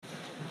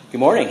Good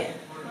morning.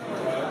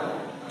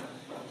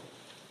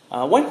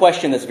 One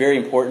question that's very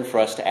important for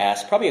us to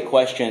ask, probably a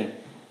question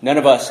none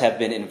of us have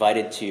been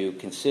invited to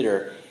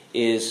consider,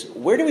 is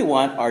where do we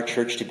want our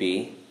church to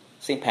be,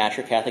 St.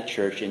 Patrick Catholic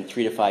Church, in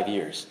 3 to 5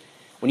 years?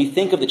 When you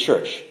think of the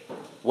church,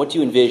 what do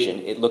you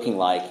envision it looking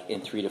like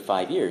in 3 to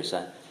 5 years?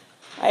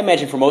 I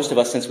imagine for most of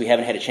us, since we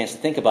haven't had a chance to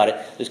think about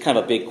it, there's kind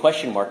of a big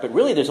question mark, but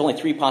really there's only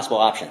 3 possible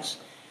options.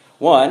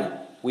 1,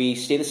 we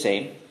stay the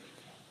same.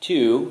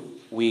 2,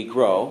 we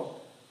grow.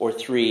 Or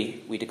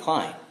 3, we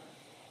decline.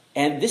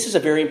 And this is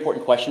a very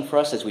important question for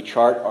us as we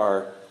chart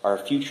our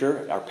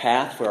future, our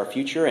path for our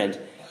future. And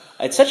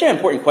it's such an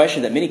important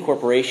question that many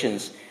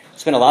corporations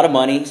spend a lot of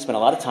money, spend a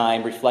lot of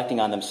time reflecting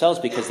on themselves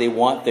because they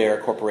want their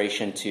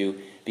corporation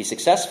to be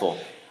successful.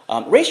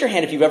 Raise your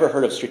hand if you've ever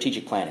heard of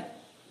strategic planning.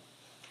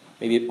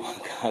 Maybe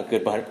a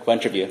good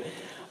bunch of you,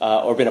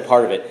 or been a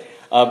part of it.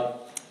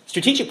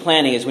 Strategic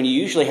planning is when you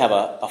usually have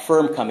a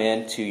firm come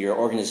in to your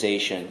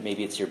organization,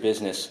 maybe it's your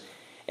business,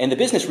 and the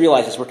business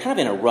realizes we're kind of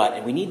in a rut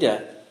and we need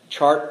to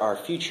chart our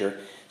future.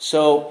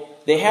 So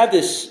they have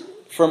this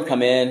firm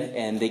come in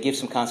and they give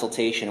some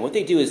consultation. And what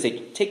they do is they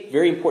take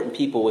very important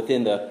people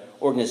within the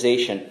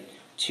organization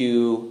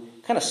to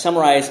kind of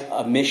summarize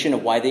a mission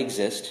of why they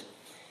exist.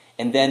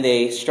 And then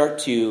they start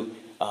to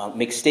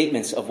make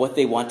statements of what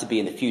they want to be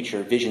in the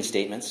future, vision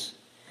statements.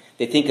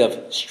 They think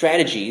of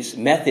strategies,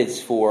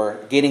 methods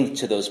for getting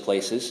to those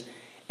places.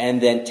 And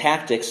then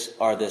tactics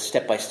are the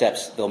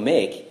step-by-steps they'll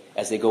make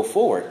as they go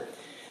forward.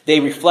 They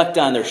reflect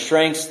on their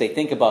strengths, they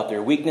think about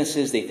their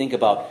weaknesses, they think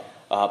about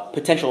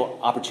potential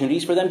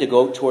opportunities for them to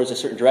go towards a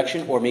certain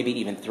direction, or maybe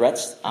even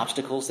threats,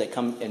 obstacles that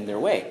come in their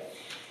way.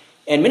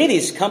 And many of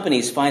these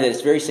companies find that it's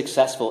very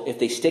successful if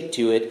they stick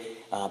to it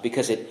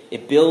because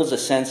it builds a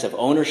sense of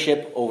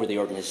ownership over the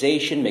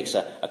organization, makes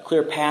a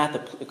clear path,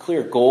 a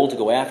clear goal to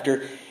go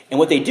after. And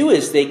what they do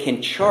is they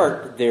can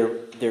chart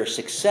their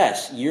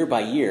success year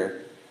by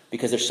year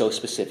because they're so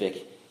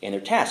specific in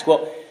their task.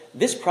 Well,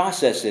 this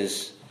process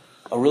is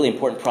a really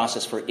important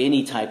process for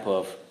any type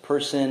of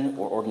person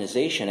or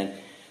organization. And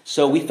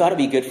so we thought it'd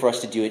be good for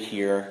us to do it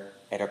here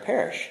at our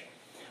parish.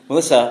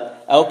 Melissa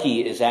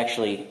Elke is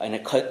actually a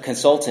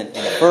consultant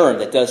in a firm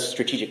that does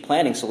strategic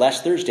planning. So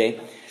last Thursday,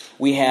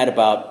 we had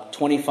about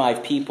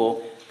 25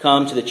 people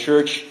come to the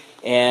church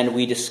and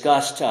we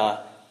discussed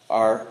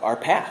our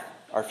path,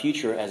 our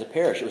future as a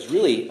parish. It was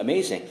really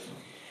amazing.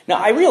 Now,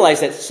 I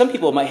realize that some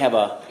people might have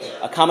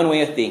a common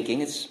way of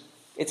thinking.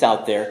 It's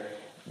out there.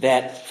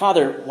 That,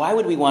 Father, why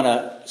would we want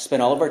to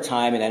spend all of our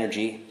time and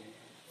energy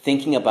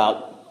thinking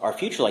about our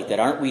future like that?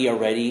 Aren't we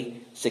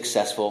already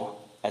successful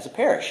as a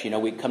parish? You know,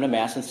 we come to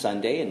Mass on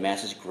Sunday, and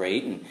Mass is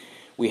great, and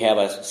we have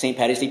a St.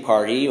 Patty's Day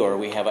party, or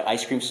we have an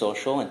ice cream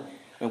social,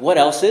 and what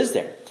else is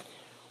there?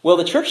 Well,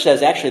 the church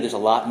says actually there's a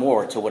lot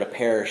more to what a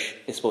parish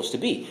is supposed to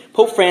be.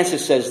 Pope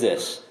Francis says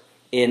this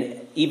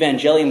in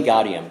Evangelium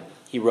Gaudium.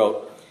 He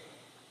wrote,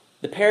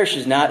 "The parish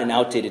is not an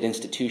outdated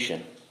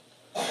institution.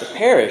 The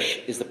parish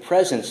is the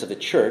presence of the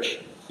church,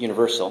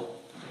 universal,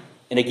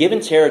 in a given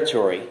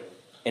territory,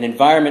 an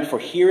environment for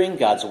hearing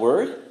God's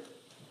word,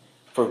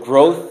 for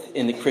growth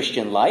in the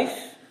Christian life,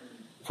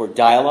 for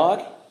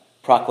dialogue,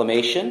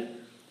 proclamation,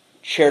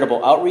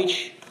 charitable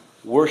outreach,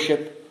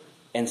 worship,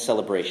 and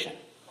celebration.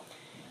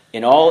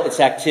 In all its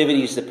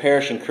activities, the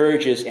parish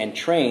encourages and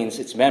trains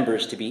its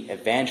members to be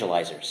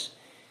evangelizers.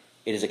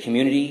 It is a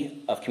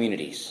community of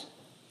communities,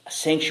 a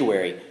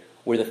sanctuary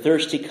where the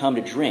thirsty come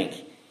to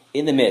drink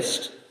in the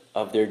midst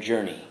of their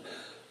journey,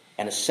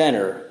 and a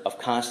center of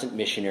constant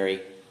missionary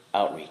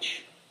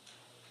outreach."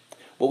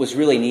 What was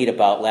really neat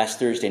about last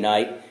Thursday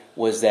night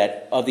was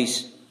that of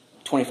these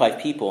 25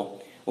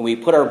 people, when we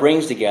put our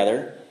brains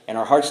together and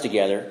our hearts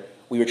together,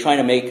 we were trying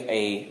to make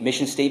a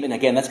mission statement.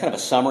 Again, that's kind of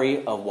a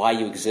summary of why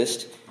you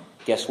exist.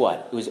 Guess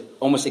what? It was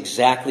almost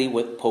exactly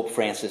what Pope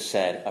Francis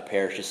said a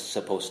parish is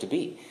supposed to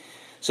be.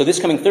 So this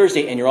coming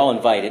Thursday, and you're all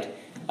invited,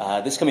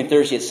 this coming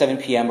Thursday at 7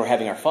 p.m., we're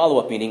having our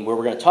follow-up meeting where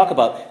we're going to talk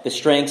about the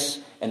strengths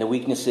and the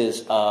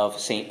weaknesses of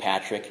St.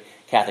 Patrick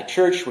Catholic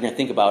Church. We're going to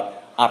think about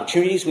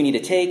opportunities we need to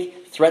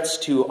take, threats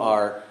to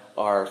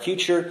our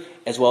future,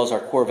 as well as our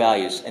core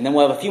values. And then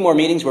we'll have a few more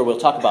meetings where we'll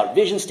talk about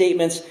vision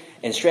statements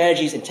and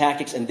strategies and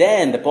tactics, and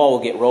then the ball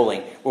will get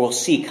rolling, where we'll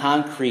see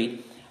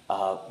concrete,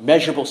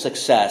 measurable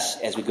success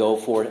as we go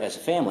forward as a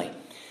family.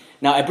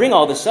 Now, I bring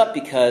all this up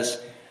because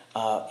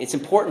it's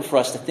important for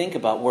us to think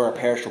about where our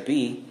parish will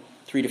be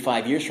 3 to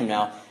 5 years from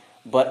now,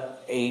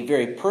 but a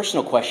very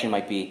personal question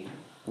might be,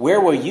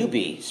 where will you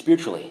be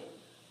spiritually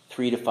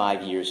 3 to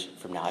 5 years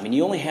from now? I mean,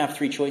 you only have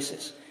 3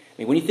 choices. I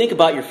mean, when you think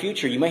about your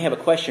future, you may have a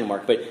question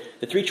mark, but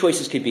the 3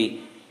 choices could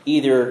be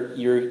either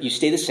you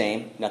stay the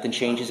same, nothing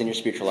changes in your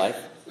spiritual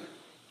life,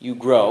 you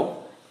grow,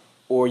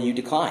 or you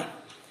decline.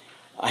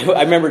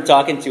 I remember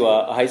talking to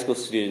a high school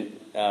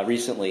student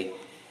recently,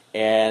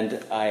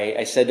 and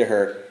I said to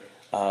her,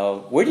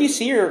 where do you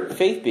see your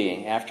faith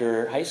being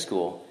after high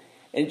school?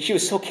 And she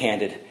was so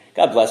candid.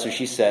 God bless her.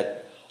 She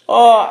said,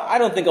 I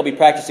don't think I'll be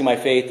practicing my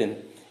faith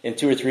in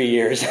 2 or 3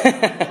 years.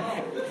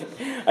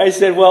 I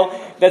said, well,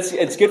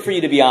 it's good for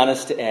you to be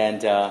honest,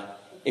 and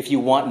if you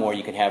want more,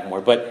 you can have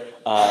more. But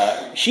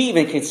she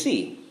even can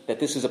see that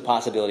this is a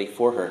possibility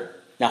for her.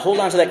 Now hold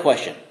on to that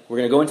question. We're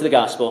going to go into the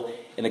gospel,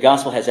 and the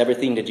gospel has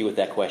everything to do with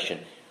that question.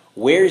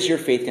 Where's your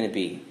faith going to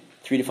be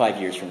 3 to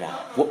 5 years from now?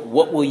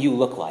 What will you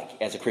look like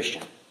as a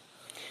Christian?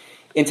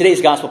 In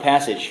today's gospel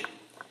passage,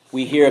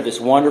 we hear of this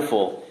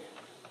wonderful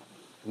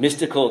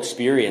mystical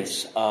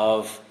experience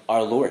of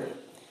our Lord,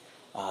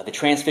 the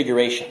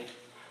transfiguration.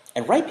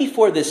 And right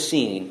before this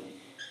scene,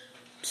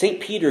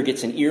 St. Peter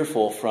gets an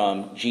earful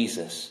from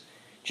Jesus.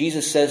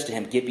 Jesus says to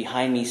him, "Get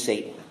behind me,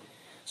 Satan."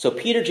 So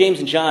Peter, James,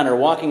 and John are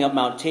walking up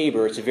Mount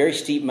Tabor. It's a very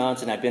steep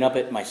mountain. I've been up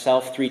it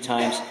myself 3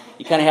 times.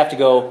 You kind of have to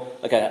go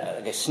like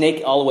a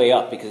snake all the way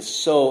up because it's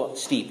so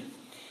steep.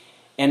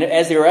 And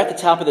as they were at the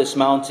top of this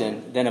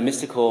mountain, then a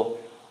mystical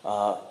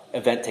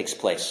event takes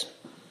place.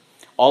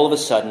 All of a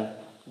sudden,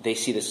 they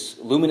see this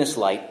luminous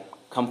light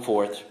come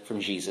forth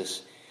from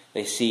Jesus.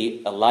 They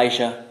see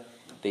Elijah.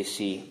 They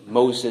see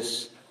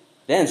Moses.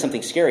 Then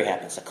something scary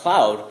happens. A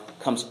cloud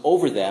comes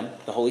over them,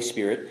 the Holy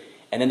Spirit,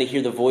 and then they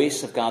hear the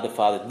voice of God the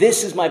Father.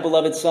 "This is my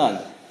beloved Son.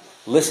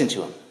 Listen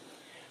to him."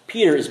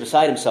 Peter is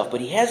beside himself,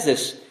 but he has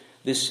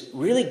this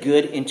really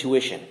good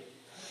intuition.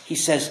 He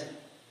says,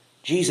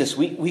 "Jesus,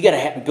 we got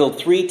to build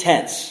 3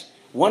 tents.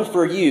 One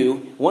for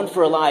you, one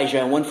for Elijah,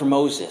 and one for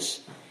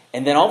Moses."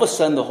 And then all of a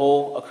sudden, the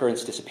whole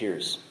occurrence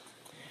disappears.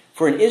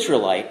 For an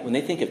Israelite, when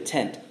they think of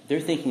tent, they're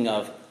thinking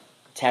of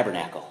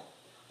tabernacle,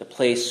 the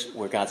place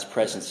where God's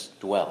presence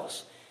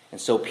dwells. And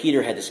so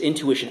Peter had this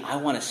intuition, I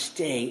want to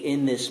stay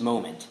in this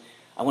moment.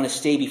 I want to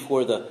stay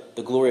before the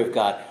glory of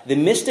God. The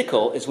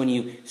mystical is when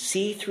you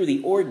see through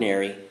the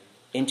ordinary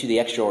into the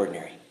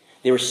extraordinary.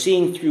 They were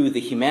seeing through the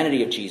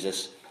humanity of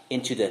Jesus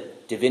into the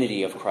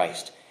divinity of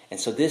Christ. And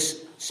so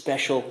this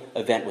special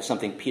event was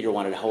something Peter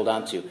wanted to hold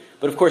on to.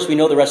 But of course, we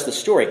know the rest of the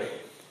story.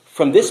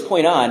 From this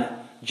point on,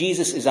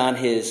 Jesus is on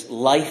his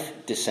life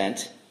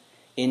descent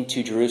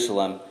into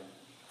Jerusalem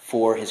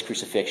for his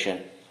crucifixion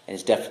and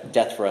his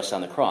death for us on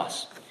the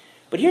cross.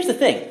 But here's the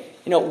thing.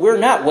 We're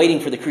not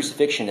waiting for the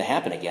crucifixion to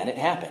happen again. It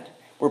happened.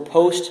 We're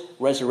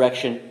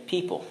post-resurrection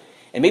people.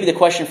 And maybe the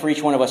question for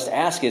each one of us to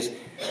ask is,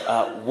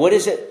 what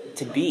is it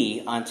to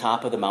be on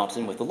top of the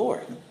mountain with the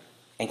Lord?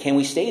 And can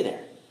we stay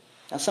there?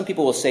 Now, some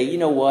people will say, you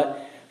know what?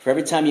 For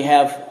every time you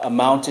have a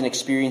mountain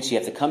experience, you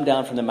have to come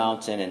down from the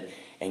mountain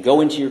and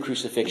go into your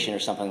crucifixion or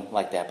something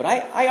like that. But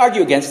I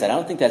argue against that. I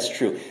don't think that's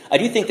true. I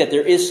do think that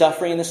there is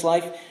suffering in this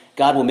life.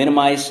 God will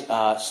minimize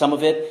some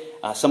of it.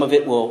 Some of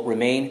it will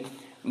remain.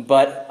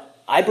 But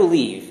I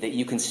believe that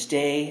you can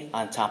stay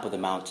on top of the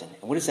mountain.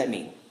 And what does that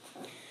mean?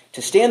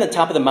 To stay on the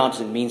top of the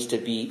mountain means to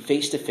be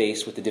face to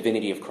face with the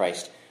divinity of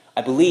Christ.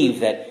 I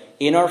believe that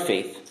in our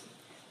faith,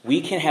 we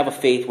can have a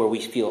faith where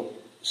we feel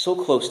so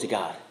close to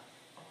God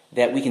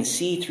that we can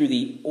see through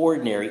the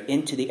ordinary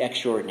into the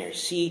extraordinary,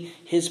 see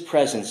his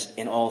presence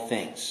in all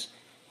things.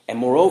 And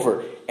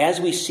moreover,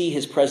 as we see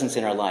his presence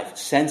in our life,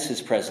 sense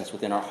his presence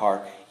within our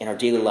heart, in our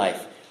daily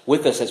life,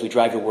 with us as we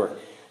drive to work,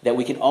 that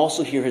we can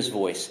also hear his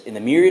voice in the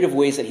myriad of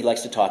ways that he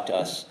likes to talk to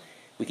us.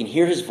 We can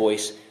hear his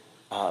voice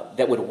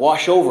that would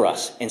wash over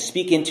us and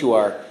speak into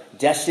our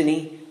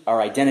destiny,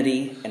 our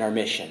identity, and our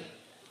mission.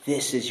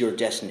 This is your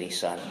destiny,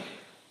 son.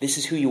 This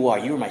is who you are.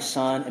 You are my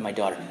son and my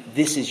daughter.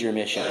 This is your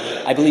mission.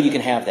 I believe you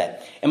can have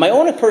that. And my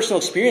own personal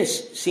experience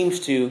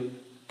seems to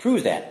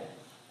prove that.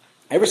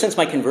 Ever since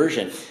my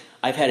conversion,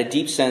 I've had a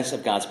deep sense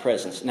of God's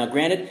presence. Now,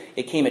 granted,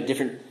 it came at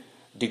different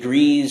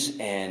degrees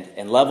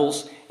and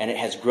levels, and it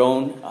has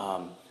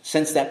grown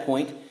since that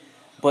point.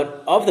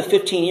 But of the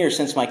 15 years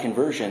since my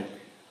conversion,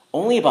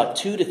 only about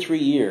 2 to 3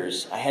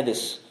 years, I had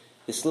this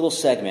little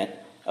segment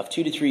of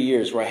 2 to 3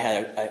 years where I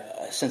had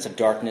a sense of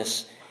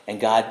darkness and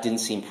God didn't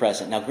seem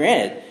present. Now,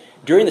 granted,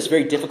 during this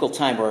very difficult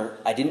time where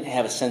I didn't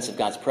have a sense of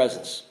God's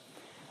presence,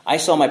 I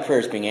saw my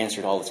prayers being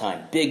answered all the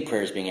time, big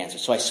prayers being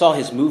answered. So I saw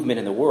his movement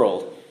in the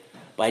world,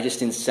 but I just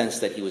didn't sense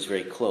that he was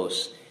very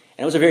close.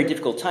 And it was a very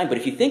difficult time. But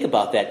if you think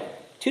about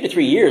that, 2 to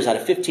 3 years out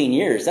of 15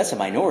 years, that's a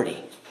minority.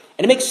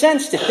 And it makes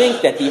sense to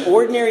think that the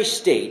ordinary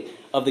state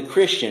of the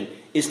Christian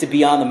is to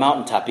be on the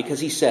mountaintop, because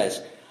he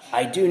says,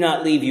 I do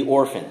not leave you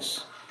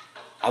orphans.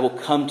 I will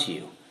come to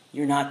you.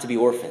 You're not to be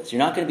orphans. You're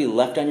not going to be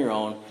left on your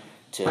own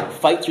to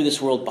fight through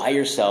this world by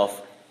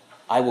yourself.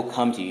 I will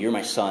come to you. You're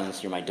my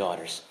sons. You're my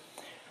daughters.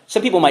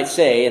 Some people might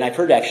say, and I've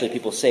heard actually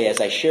people say as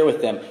I share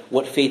with them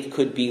what faith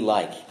could be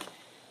like,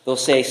 they'll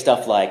say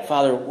stuff like,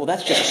 Father, well,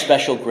 that's just a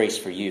special grace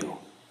for you.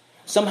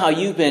 Somehow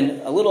you've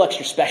been a little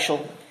extra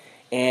special,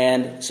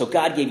 and so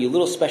God gave you a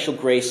little special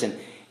grace,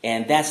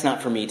 and that's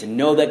not for me. To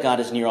know that God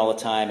is near all the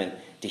time and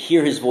to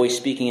hear his voice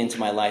speaking into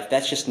my life,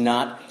 that's just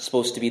not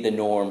supposed to be the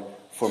norm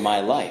for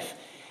my life.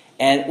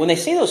 And when they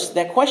say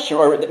that question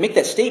or make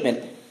that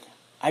statement,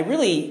 I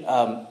really,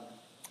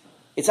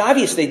 it's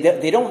obvious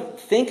they don't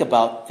think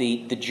about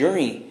the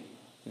journey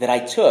that I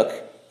took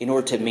in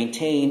order to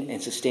maintain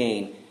and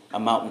sustain a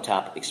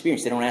mountaintop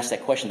experience. They don't ask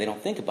that question. They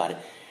don't think about it.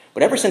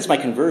 But ever since my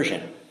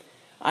conversion,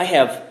 I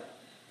have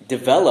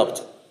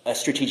developed a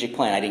strategic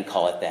plan. I didn't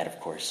call it that, of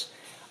course.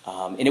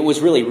 And it was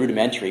really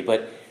rudimentary,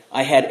 but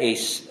I had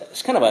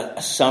kind of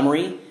a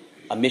summary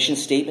a mission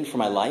statement for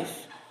my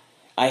life.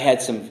 I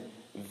had some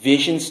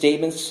vision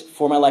statements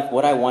for my life,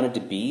 what I wanted to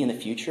be in the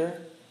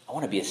future. I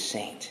want to be a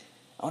saint.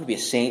 I want to be a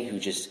saint who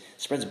just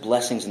spreads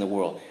blessings in the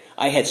world.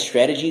 I had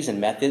strategies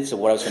and methods of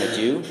what I was going to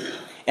do,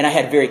 and I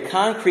had very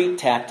concrete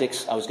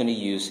tactics I was going to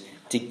use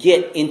to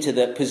get into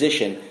the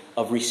position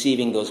of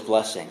receiving those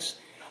blessings.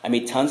 I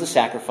made tons of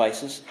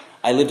sacrifices.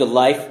 I lived a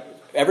life,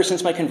 ever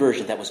since my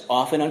conversion, that was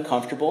often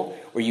uncomfortable,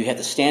 where you had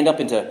to stand up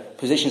into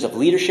positions of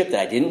leadership that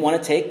I didn't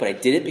want to take, but I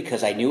did it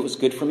because I knew it was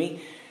good for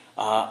me.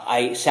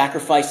 I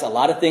sacrificed a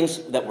lot of things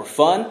that were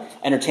fun,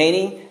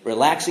 entertaining,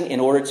 relaxing in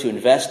order to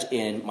invest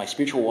in my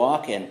spiritual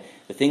walk and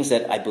the things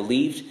that I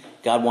believed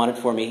God wanted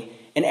for me.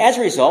 And as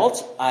a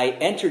result, I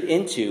entered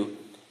into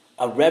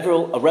a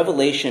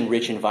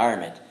revelation-rich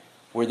environment,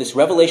 where this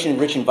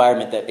revelation-rich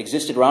environment that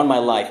existed around my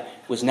life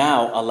was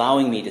now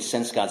allowing me to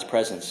sense God's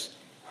presence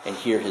and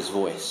hear his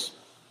voice.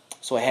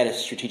 So I had a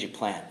strategic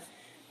plan.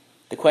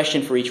 The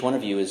question for each one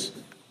of you is,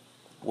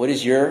 what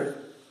is your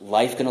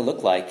life going to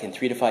look like in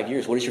 3 to 5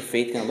 years? What is your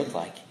faith going to look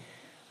like?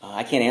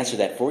 I can't answer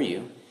that for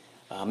you.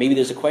 Maybe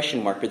there's a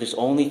question mark, but there's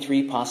only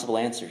 3 possible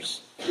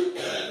answers.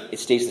 It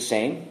stays the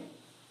same,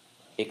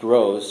 it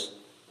grows,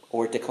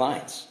 or it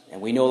declines.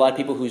 And we know a lot of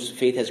people whose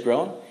faith has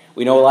grown.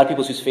 We know a lot of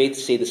people whose faith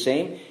stay the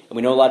same. And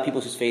we know a lot of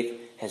people whose faith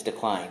has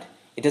declined.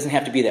 It doesn't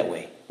have to be that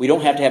way. We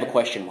don't have to have a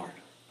question mark.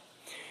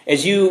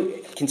 As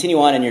you continue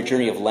on in your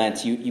journey of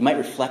Lent, you might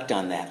reflect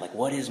on that. Like,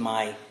 what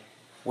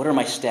are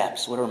my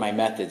steps? What are my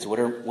methods? What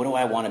do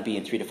I want to be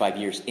in 3 to 5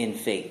 years in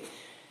faith?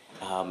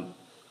 And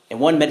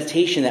one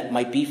meditation that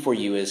might be for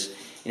you is,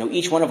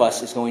 each one of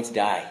us is going to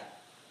die.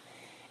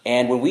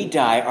 And when we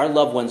die, our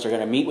loved ones are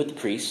going to meet with the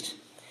priest,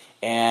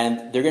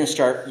 and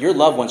your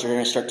loved ones are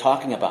going to start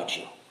talking about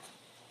you.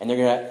 And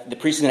the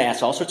priest is going to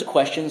ask all sorts of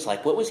questions,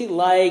 like, what was he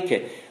like?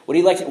 What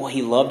did he like? Well,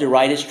 he loved to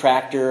ride his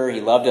tractor. He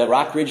loved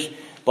Rock Ridge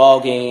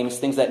ball games,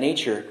 things of that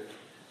nature.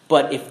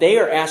 But if they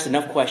are asked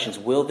enough questions,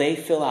 will they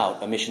fill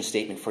out a mission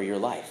statement for your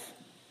life?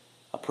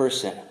 A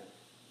person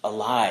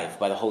alive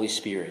by the Holy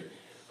Spirit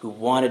who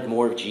wanted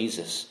more of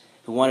Jesus,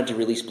 who wanted to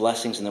release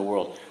blessings in the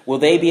world. Will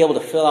they be able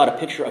to fill out a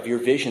picture of your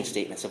vision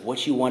statements of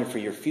what you wanted for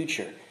your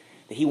future?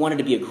 That he wanted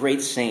to be a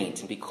great saint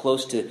and be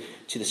close to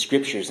the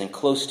scriptures and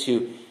close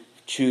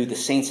to the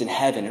saints in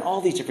heaven and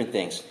all these different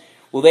things.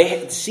 Will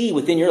they see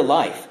within your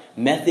life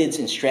methods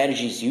and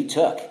strategies you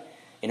took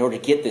in order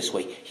to get this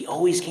way? He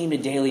always came to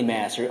daily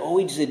mass, or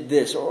always did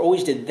this, or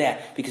always did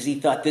that, because he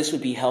thought this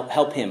would be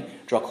help him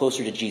draw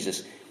closer to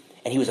Jesus.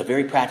 And he was a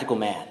very practical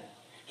man.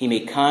 He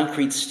made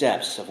concrete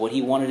steps of what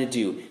he wanted to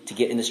do to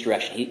get in this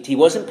direction. He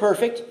wasn't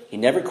perfect. He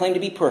never claimed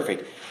to be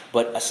perfect.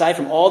 But aside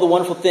from all the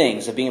wonderful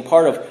things of being a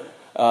part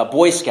of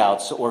Boy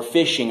Scouts or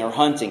fishing or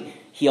hunting,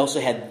 he also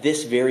had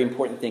this very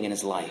important thing in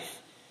his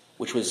life,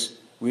 which was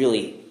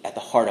really at the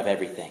heart of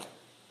everything.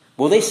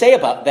 Will they say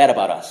about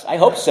us? I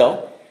hope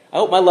so. I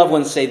hope my loved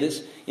ones say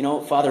this.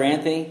 Father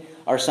Anthony,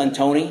 our son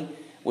Tony,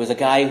 was a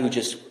guy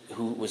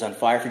who was on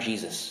fire for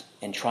Jesus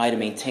and tried to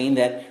maintain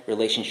that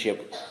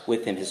relationship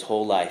with him his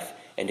whole life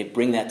and to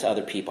bring that to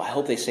other people. I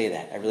hope they say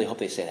that. I really hope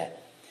they say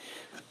that.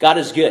 God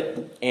is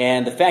good.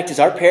 And the fact is,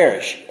 our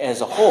parish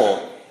as a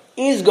whole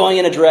is going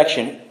in a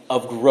direction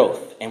of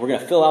growth. And we're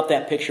going to fill out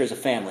that picture as a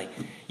family.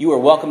 You are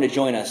welcome to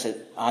join us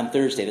on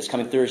Thursday, this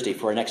coming Thursday,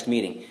 for our next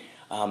meeting.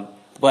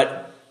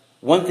 But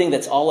one thing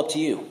that's all up to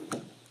you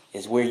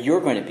is where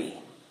you're going to be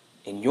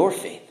in your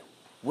faith.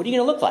 What are you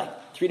going to look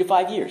like 3 to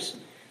 5 years?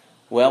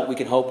 Well, we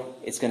can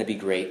hope it's going to be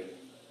great.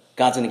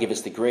 God's going to give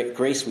us the great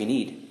grace we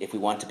need if we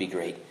want to be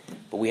great.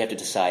 But we have to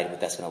decide what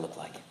that's going to look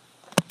like.